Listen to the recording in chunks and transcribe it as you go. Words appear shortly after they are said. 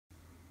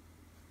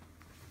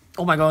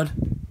Oh my god.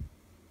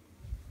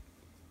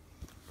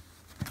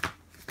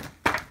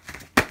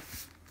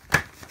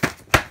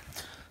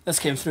 This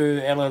came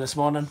through earlier this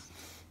morning,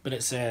 but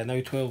it's now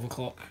 12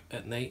 o'clock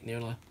at night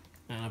nearly,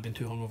 and I've been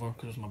too hungover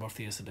because it was my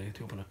birthday yesterday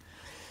to open it.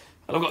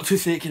 And I've got a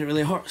toothache and it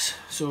really hurts,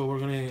 so we're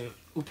going to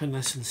open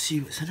this and see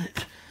what's in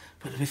it.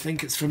 But we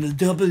think it's from the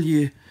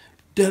WWA.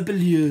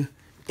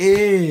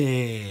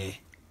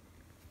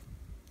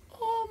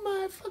 Oh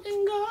my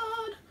fucking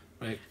god.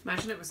 Right.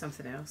 Imagine it was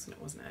something else and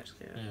it wasn't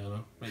actually it. Yeah, I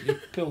know. Right, you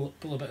pull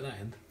a bit of that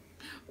end.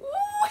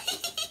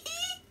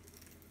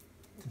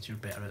 Since you're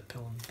better at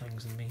pulling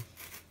things than me.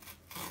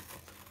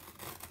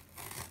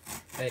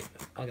 Right,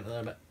 I'll get the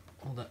other bit.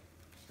 Hold it.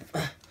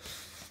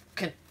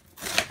 Okay.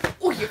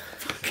 Oh, you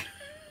fuck.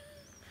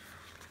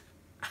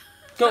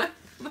 Go!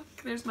 Look,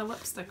 there's my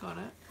lipstick on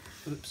it.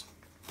 Oops.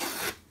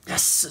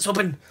 Yes, it's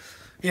open!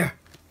 Here.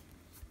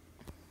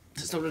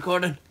 Is it still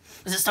recording?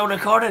 Is it still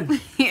recording?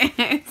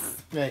 Yes.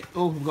 Right,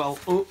 oh, we've got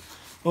oh.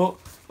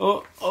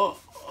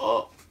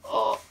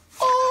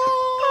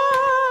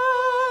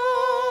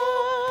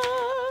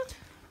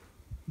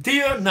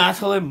 Dear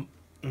Natalie,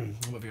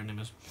 whatever your name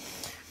is,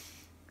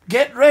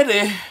 get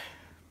ready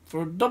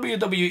for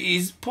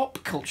WWE's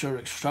pop culture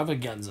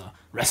extravaganza,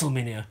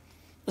 Wrestlemania.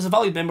 As a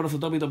valued member of the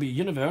WWE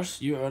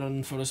Universe, you are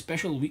in for a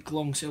special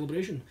week-long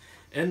celebration.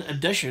 In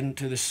addition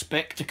to the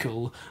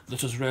spectacle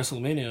that is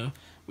Wrestlemania,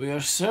 we are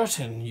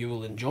certain you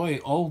will enjoy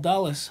all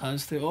Dallas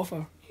has to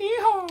offer.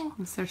 Yeehaw!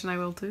 I'm certain I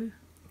will too.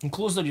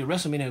 Enclosed are your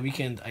WrestleMania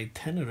weekend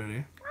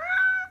itinerary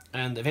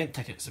and event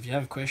tickets. If you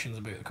have questions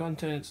about the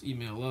contents,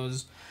 email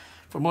us.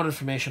 For more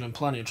information on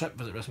planning your trip,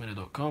 visit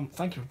WrestleMania.com.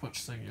 Thank you for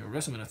purchasing your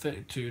WrestleMania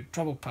 32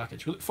 travel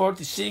package. We look forward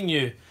to seeing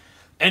you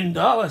in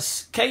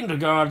Dallas. Kind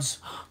regards,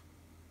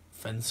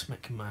 Vince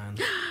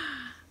McMahon.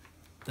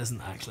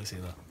 Doesn't actually say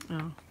that.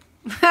 Oh.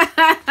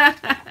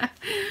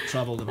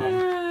 Travel the man.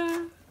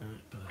 Alright,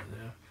 put that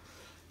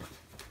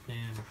there.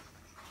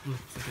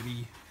 It's like a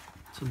wee,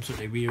 some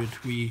sort of weird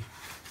wee.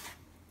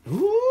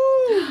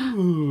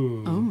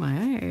 Ooh! Oh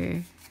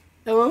my.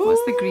 Oh,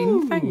 What's the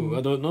green thing?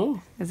 I don't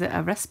know. Is it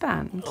a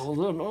wristband? I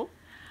don't know.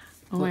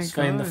 Oh Let's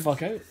my god. find the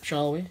fuck out,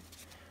 shall we?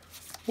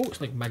 Oh,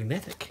 it's like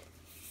magnetic.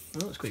 Oh,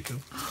 that's quite cool.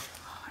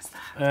 What's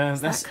that?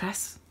 Is This, that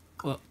Chris?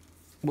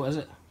 what is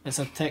it? It's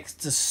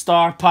a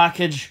star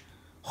package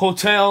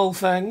hotel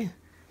thing.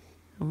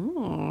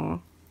 Oh.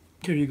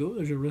 Here you go.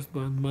 There's your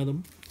wristband,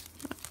 madam.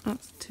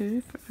 That's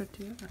two for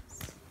two of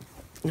us.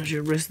 There's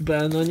your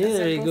wristband on you.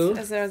 There you go.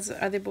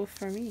 Are they both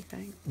for me,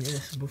 thanks?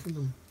 Yes, both of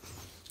them.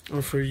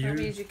 Or for you. That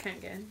means you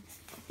can't get in.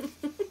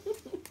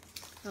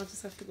 I'll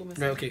just have to go myself.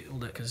 Right, okay,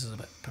 hold it, because this is a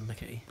bit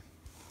pernickety.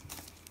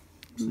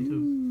 It's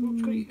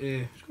like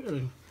it's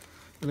quite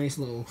a nice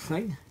little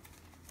thing.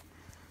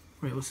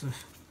 Right, what's this?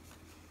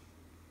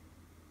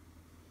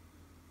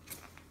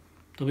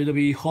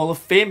 WWE Hall of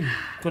Fame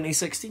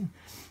 2016.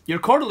 You're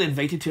cordially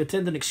invited to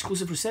attend an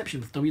exclusive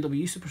reception with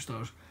WWE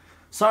superstars.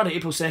 Saturday,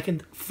 April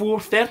 2nd,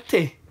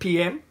 4:30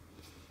 PM.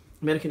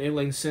 American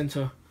Airlines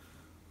Centre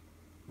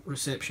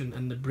reception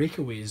in the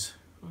Breakaways.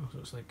 Oh, so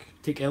it's like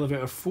take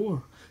elevator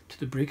 4 to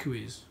the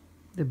Breakaways.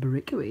 The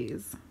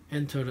Breakaways.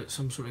 Enter at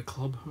some sort of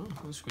club. Oh,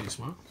 that's quite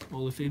smart.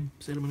 Hall of Fame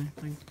ceremony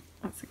thing.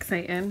 That's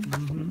exciting.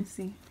 Let me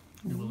see.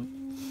 Have a look.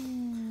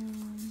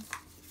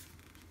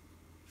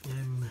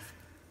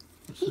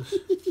 What's this?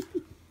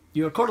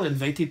 You are cordially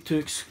invited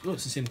to. Oh,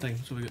 it's the same thing.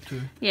 So we got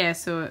two. Yeah,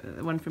 so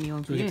one from you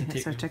and So for we you. get to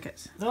It's take our them.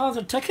 tickets Oh,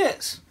 they're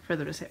tickets. for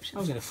the reception.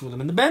 I was gonna throw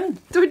them in the bin.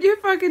 Don't you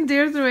fucking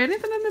dare throw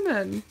anything in the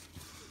bin.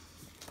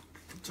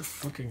 What the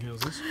fucking hell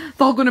is this?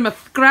 It's all going in my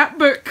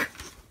scrapbook.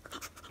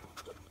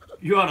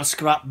 You are a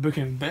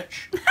scrapbooking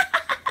bitch.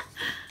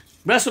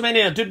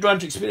 WrestleMania Dude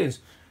Ranch Experience.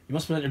 You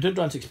must present your Dude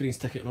Ranch Experience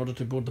ticket in order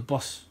to board the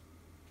bus.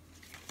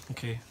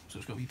 Okay, so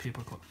it's got a wee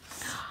paperclip.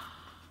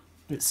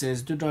 It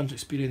says Dude Ranch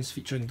Experience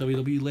featuring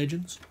WWE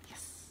legends.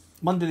 Yes.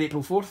 Monday,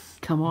 April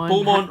 4th. Come on,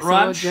 Beaumont Hacksaw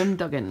Ranch. Jim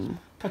Duggan.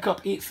 Pick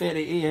up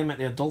 8:30 AM at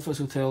the Adolphus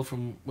Hotel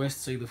from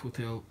west side of the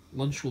hotel.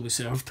 Lunch will be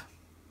served.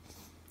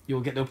 You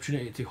will get the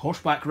opportunity to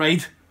horseback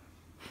ride,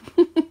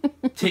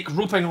 take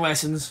roping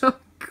lessons, Oh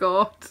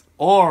God.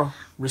 or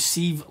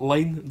receive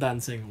line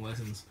dancing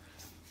lessons.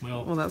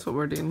 Well, Well, that's what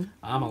we're doing.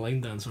 I'm a line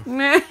dancer.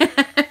 I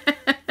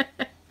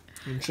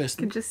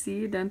Interesting. can just see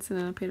you dancing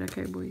in a pair of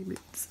cowboy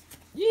boots.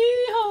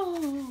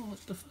 Yeehaw!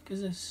 What the fuck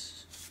is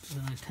this? It's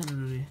an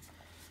itinerary.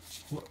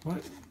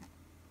 What?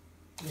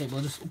 Yeah,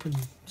 well, just open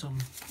some.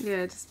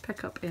 Yeah, just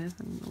pick up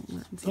anything and open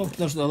it and see. Oh, what-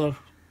 there's the other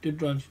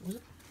Dude Ranch. Was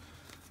it?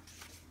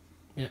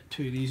 Yeah,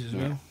 two of these as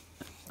well.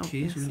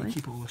 Okay, so we're going to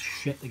keep all this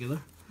shit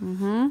together.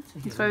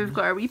 That's why we've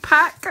got our wee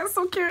pack. That's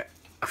so cute.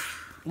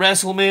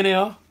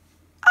 WrestleMania.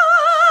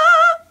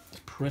 Ah!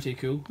 It's pretty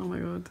cool. Oh my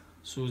god.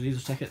 So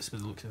these are tickets by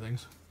the looks of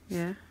things.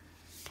 Yeah.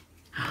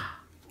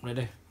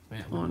 Ready?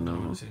 Wait, Oh, no.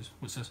 What it says.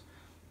 What's this?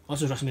 Oh,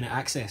 this is WrestleMania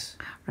Access.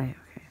 Right,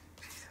 okay.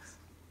 Jesus.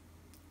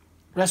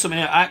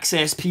 WrestleMania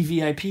Access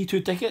PVIP 2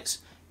 tickets.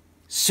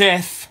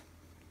 Seth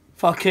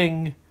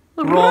fucking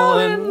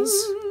Rollins.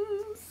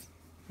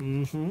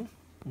 Mm-hmm.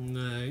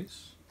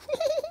 Nice.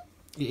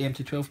 8 AM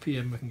to 12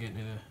 PM we can get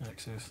into the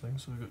access thing.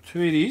 So we've got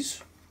 2 of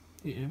these.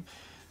 8 AM.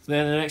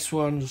 Then the next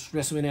one's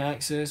WrestleMania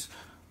Access.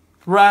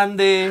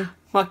 Randy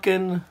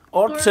fucking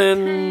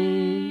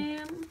Orton.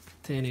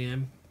 10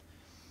 AM.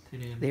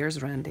 10 AM.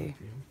 There's Randy.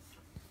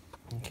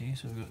 Okay,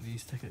 so we've got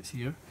these tickets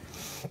here.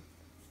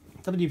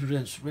 WWE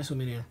presents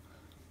WrestleMania.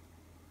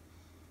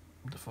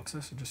 What the fuck's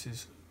this? It just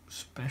says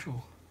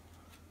special.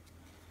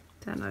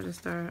 Don't I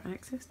just our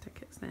access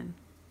tickets then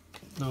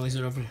No, these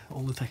are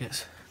all the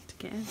tickets. to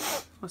get in?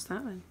 What's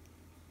that then?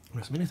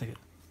 WrestleMania ticket.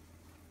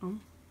 Oh.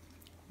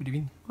 What do you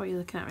mean? What are you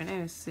looking at right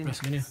now?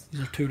 WrestleMania.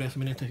 These are 2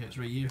 WrestleMania tickets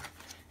right here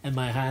in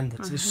my hand.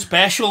 It says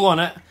special on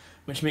it,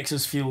 which makes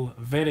us feel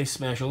very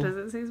special. Does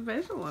it say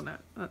special on it?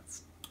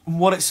 That's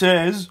What it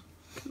says: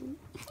 cool.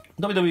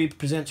 WWE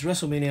presents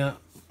WrestleMania.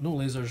 No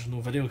lasers,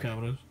 no video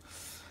cameras.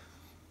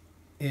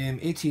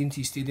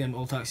 AT&T Stadium,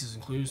 all taxes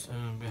included.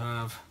 We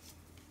have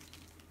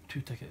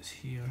 2 tickets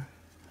here,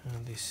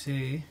 and they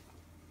say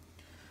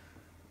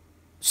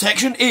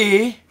Section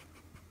A,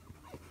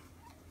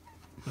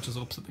 which is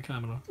opposite the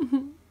camera.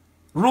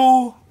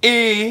 Row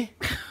A,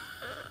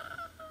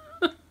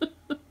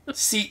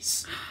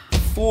 seats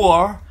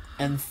 4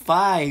 and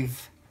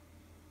 5.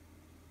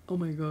 Oh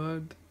my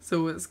god.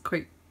 So it's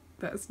quite.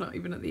 That's not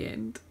even at the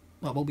end.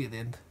 That will be at the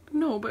end.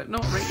 No, but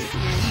not right at the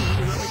end.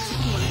 You're not like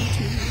season 1 and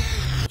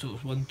 2. So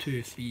it's 1,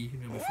 2, 3,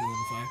 maybe 4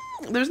 and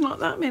 5. There's not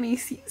that many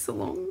seats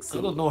along, so.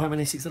 I don't know how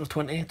many seats there are,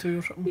 22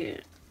 or something. Yeah,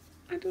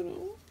 I don't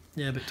know.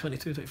 Yeah, about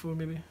 22, 24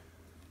 maybe.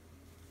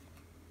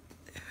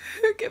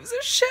 Who gives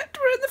a shit?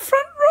 We're in the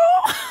front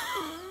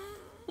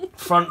row.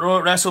 Front row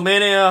at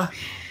WrestleMania.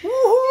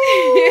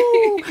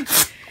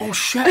 Woohoo! Oh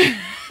shit!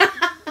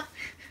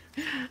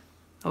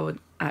 I would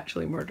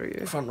actually murder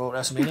you. Front row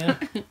at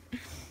WrestleMania.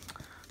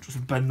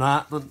 Just bin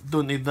that.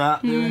 Don't need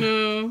that, do we?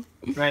 No.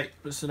 Right,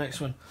 what's the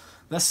next one?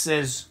 This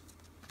says,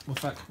 well,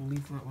 in fact, we'll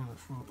leave that one.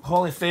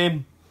 Hall of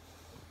Fame.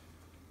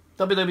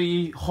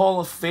 WWE Hall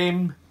of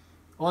Fame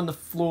on the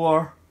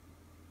floor.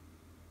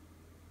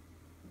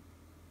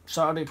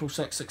 Saturday, April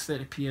 6th,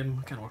 6:30 PM.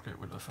 I can't work out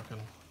where the fucking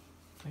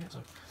thing is.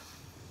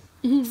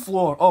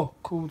 Floor. Oh,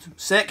 code.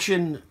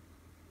 Section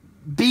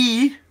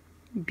B,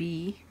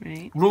 B,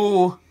 right?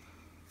 row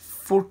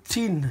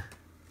 14.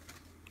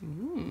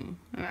 Ooh.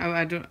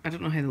 I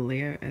don't know how the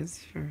layout is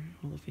for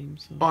Hall of Fame,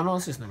 so. Oh no,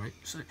 this isn't the right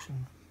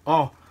section.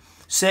 Oh,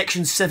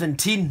 section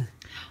 17,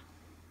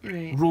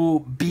 Right. row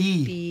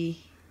B,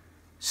 B.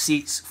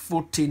 seats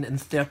 14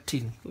 and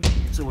 13. 14.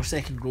 So we're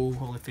second row,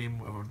 Hall of Fame,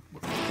 whatever.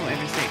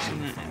 Whatever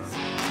section that is.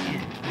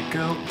 Yeah.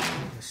 Go.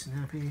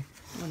 Snappy.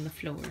 On the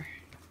floor.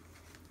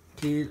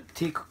 Okay,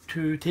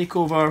 take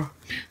over.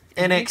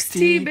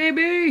 NXT, NXT.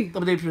 baby!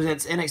 WWE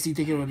presents NXT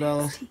Takeover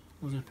Dallas.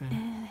 What's it pen?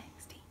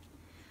 NXT.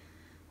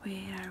 Where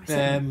are we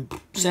sitting?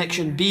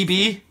 Section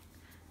BB,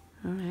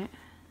 Alright.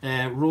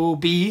 row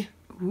B,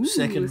 Ooh,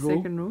 second row.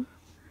 Second row.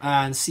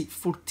 And seat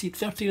 14,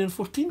 13 and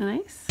 14.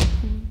 Nice.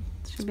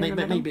 Should be That in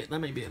the middle.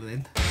 might be at the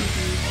end. We'll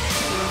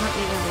have to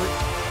have a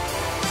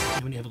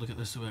look. When you have a look at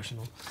this version.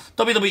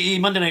 WWE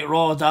Monday Night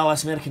Raw,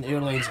 Dallas American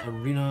Airlines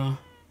Arena.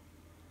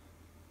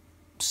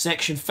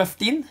 Section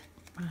 15.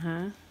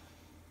 Uh-huh.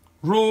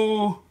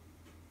 Row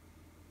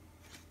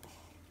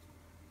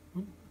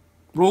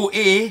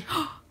A.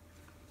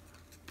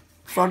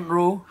 Front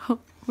row.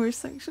 Where's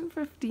section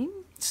 15?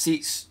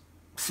 Seats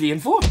 3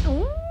 and 4.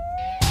 Oh.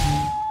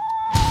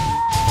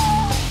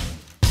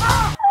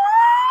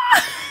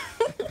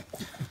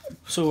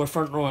 So we're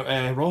front row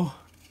at Raw,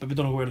 but we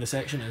don't know where the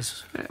section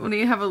is. Right, we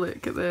need to have a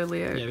look at the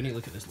layout. Yeah, we need to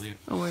look at this layout.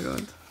 Oh my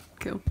god.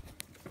 Cool.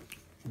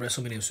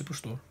 WrestleMania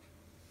Superstore.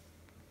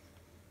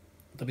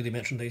 WWE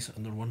merchandise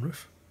under one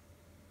roof.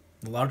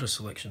 The largest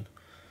selection.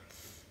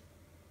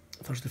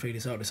 Thursday, Friday,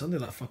 Saturday, Sunday,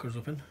 that fucker's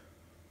open.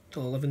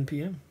 Till 11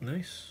 PM.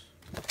 Nice.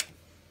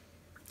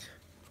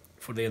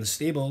 For the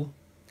unstable,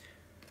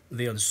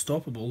 the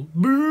unstoppable,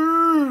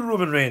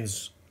 Roman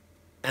Reigns,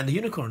 and the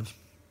unicorns.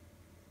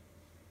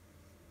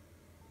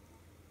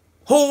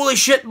 Holy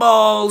shit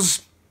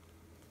balls!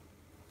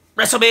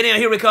 WrestleMania,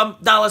 here we come.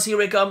 Dallas, here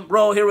we come.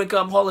 Raw, here we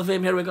come. Hall of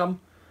Fame, here we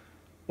come.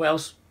 What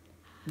else?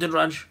 Dead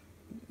Ranch.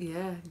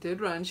 Yeah,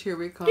 Dead Ranch, here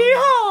we come.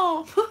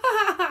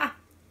 Yeehaw!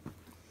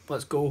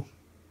 Let's go.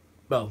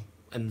 Well,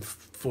 in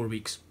 4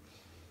 weeks.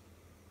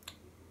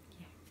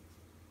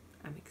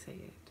 I'm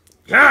excited.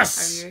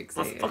 Yes! Are you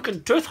excited? My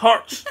fucking tooth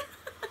hurts.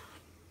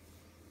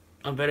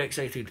 I'm very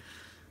excited.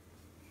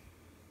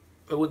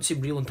 It won't seem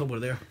real until we're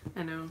there.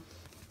 I know.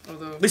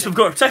 Although. At least we've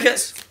got our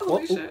tickets.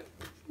 Holy shit.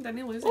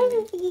 Didn't lose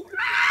Oh.